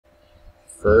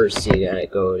first you gotta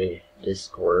go to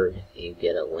Discord and you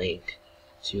get a link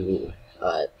to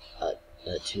a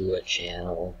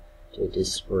channel, to a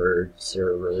Discord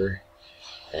server,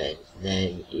 and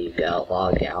then you gotta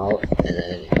log out, and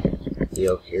then you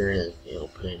go here and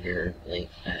put in your link.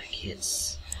 I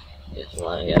can't. I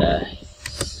gotta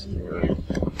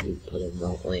put in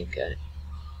the link. I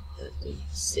have to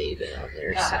save it on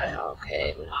there somehow.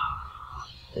 Okay.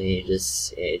 Then you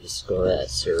just go to that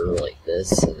server like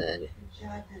this, and then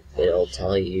it'll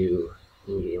tell you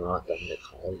who you want them to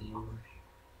call you.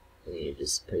 And you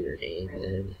just put your name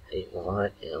in that you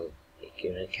want, and it'll make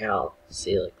you an account.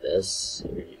 See, like this,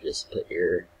 and you just put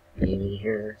your name in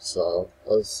here. So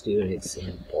let's do an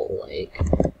example. Like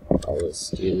I'll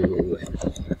just do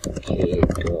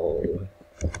Go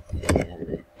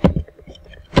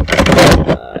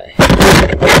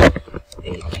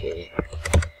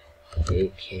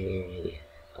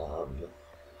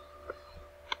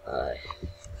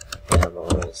and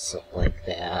demo, something like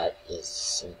that.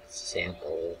 Just an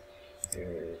example.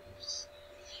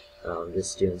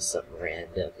 Just doing something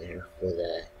random there for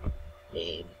the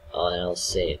name. And I'll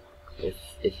say if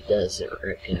it doesn't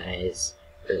recognize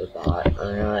you're a bot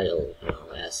or not, it'll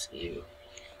ask you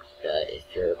if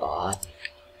you're a bot.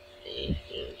 And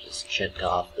just check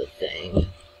off the thing.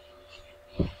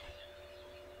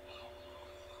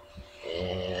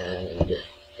 And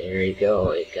there you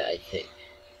go. It got, I think,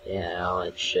 yeah, now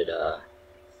it should,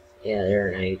 yeah,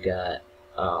 there, now you got,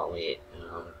 oh, wait,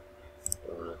 don't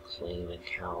want to claim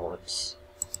accounts.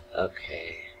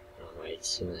 Okay, I'll write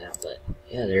some of that, but,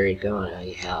 yeah, there you go. Now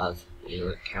you have a new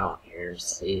account here.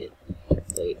 See it?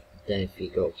 Like, then if you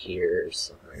go here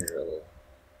somewhere, it'll,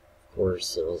 of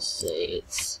course, it'll say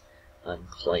it's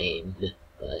unclaimed,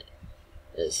 but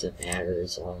it doesn't matter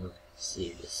as long as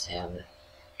you just have it.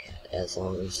 As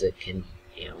long as it can,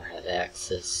 have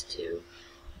access to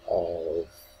all,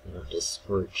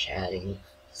 Discord chatting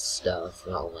stuff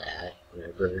and all that,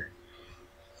 whatever.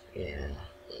 Yeah.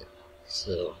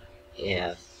 So,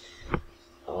 yeah.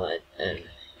 And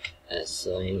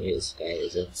so anyways,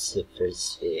 guys, that's it for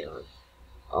this video.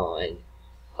 Oh, and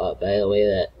by the way,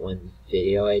 that one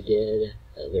video I did,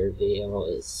 the other video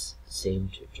is the same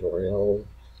tutorial.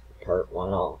 Part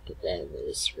 1, I'll put that in the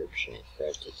description. I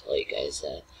forgot to tell you guys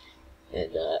that.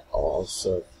 And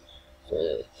also, for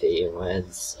the video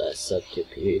ones, sub to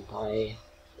PewDiePie.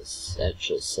 This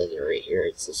actually says it right here.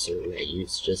 It's the server I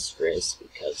use just for this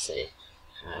because I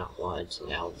don't want to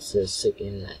announce this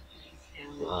again.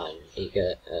 He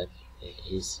got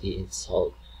he's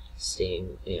called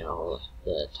Sting,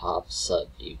 the top sub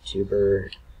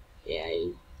YouTuber. Yeah,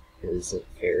 he isn't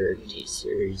fair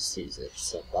T-Series. He's a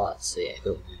sub bot, so yeah,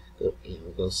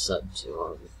 go sub to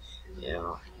him.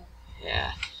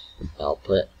 Yeah. I'll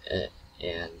put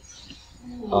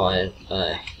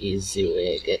easy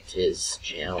way to get to his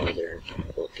channel there,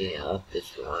 looking up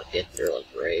if you want to get there like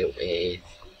right away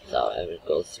without having to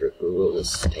go through Google.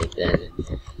 Just type in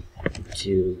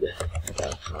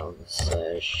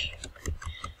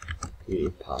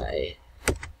youtube.com/PewDiePie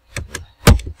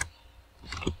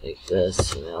like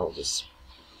this, and I'll just,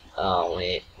 oh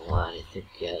wait, hold on, I think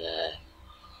you gotta,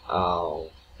 oh,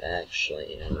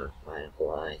 actually, never mind,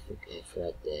 hold on, I think I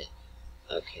forgot that.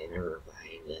 Okay, never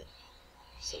mind, it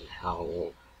somehow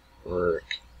won't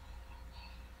work.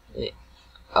 Wait.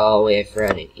 Oh, wait, I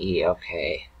forgot an E,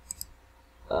 okay.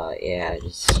 Yeah,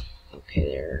 just, okay,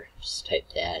 there, just type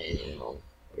that in and it'll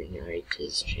bring you right to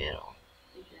his channel.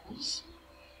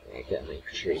 I gotta make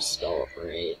sure you spell it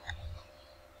right.